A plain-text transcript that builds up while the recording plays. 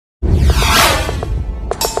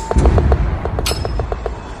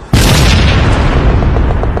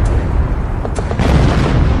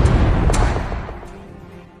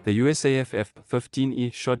The USAF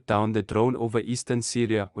F-15E shot down the drone over eastern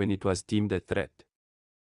Syria when it was deemed a threat.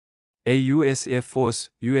 A U.S. Air Force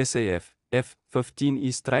USAF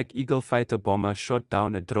F-15E Strike Eagle fighter bomber shot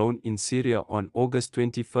down a drone in Syria on August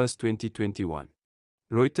 21, 2021.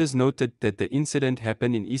 Reuters noted that the incident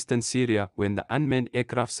happened in eastern Syria when the unmanned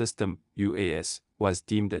aircraft system UAS was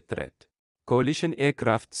deemed a threat. Coalition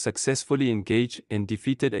aircraft successfully engaged and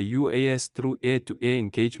defeated a UAS through air-to-air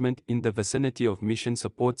engagement in the vicinity of mission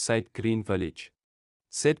support site Green Village,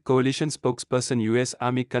 said coalition spokesperson U.S.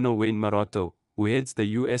 Army Colonel Wayne Marotto, who heads the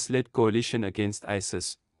U.S.-led coalition against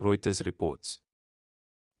ISIS, Reuters reports.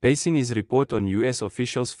 Basing his report on U.S.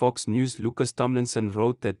 officials, Fox News Lucas Tomlinson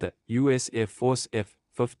wrote that the U.S. Air Force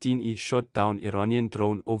F-15E shot down Iranian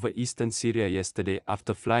drone over eastern Syria yesterday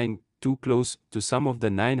after flying too close to some of the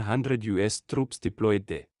 900 U.S. troops deployed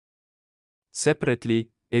there. Separately,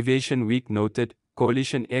 Aviation Week noted,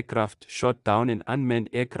 coalition aircraft shot down an unmanned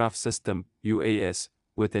aircraft system, UAS,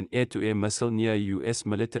 with an air-to-air missile near a U.S.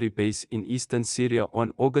 military base in eastern Syria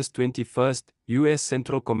on August 21, U.S.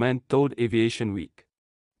 Central Command told Aviation Week.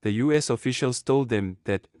 The U.S. officials told them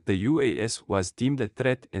that the UAS was deemed a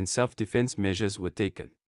threat and self-defense measures were taken.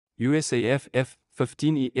 USAF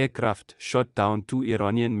F-15E aircraft shot down 2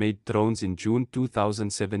 Iranian-made drones in June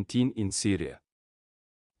 2017 in Syria.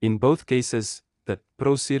 In both cases, the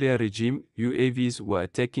pro-Syria regime UAVs were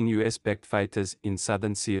attacking US-backed fighters in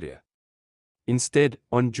southern Syria. Instead,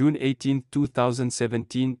 on June 18,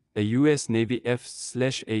 2017, a U.S. Navy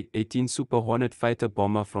F-18 Super Hornet fighter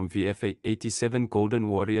bomber from VFA-87 Golden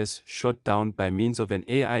Warriors shot down by means of an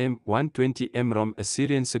AIM-120 MROM a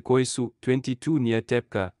Syrian Sukhoi Su-22 near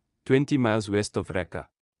Tepka, 20 miles west of Raqqa.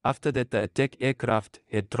 After that, the attack aircraft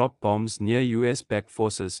had dropped bombs near U.S.-backed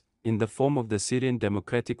forces, in the form of the Syrian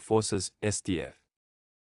Democratic Forces (SDF).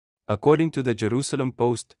 According to the Jerusalem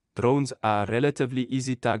Post, drones are a relatively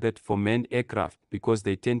easy target for manned aircraft because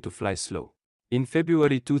they tend to fly slow. In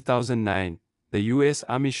February 2009, the U.S.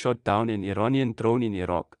 Army shot down an Iranian drone in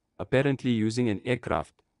Iraq, apparently using an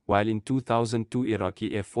aircraft, while in 2002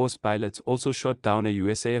 Iraqi Air Force pilots also shot down a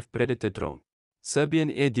USAF Predator drone. Serbian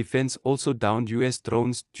air defense also downed U.S.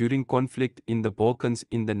 drones during conflict in the Balkans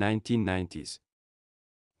in the 1990s.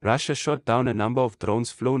 Russia shot down a number of drones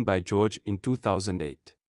flown by Georgia in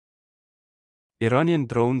 2008. Iranian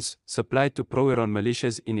drones, supplied to pro-Iran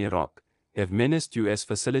militias in Iraq, have menaced U.S.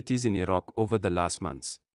 facilities in Iraq over the last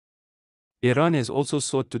months. Iran has also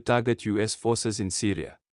sought to target U.S. forces in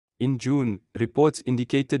Syria. In June, reports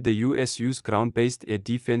indicated the U.S. used ground-based air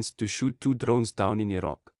defense to shoot 2 drones down in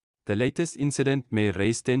Iraq. The latest incident may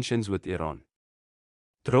raise tensions with Iran.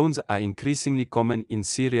 Drones are increasingly common in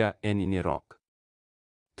Syria and in Iraq.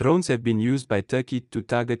 Drones have been used by Turkey to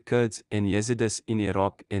target Kurds and Yazidis in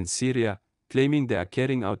Iraq and Syria, claiming they are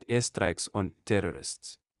carrying out airstrikes on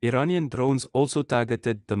terrorists. Iranian drones also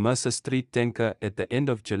targeted the Mercer Street tanker at the end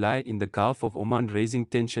of July in the Gulf of Oman, raising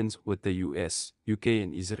tensions with the US, UK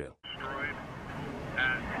and Israel.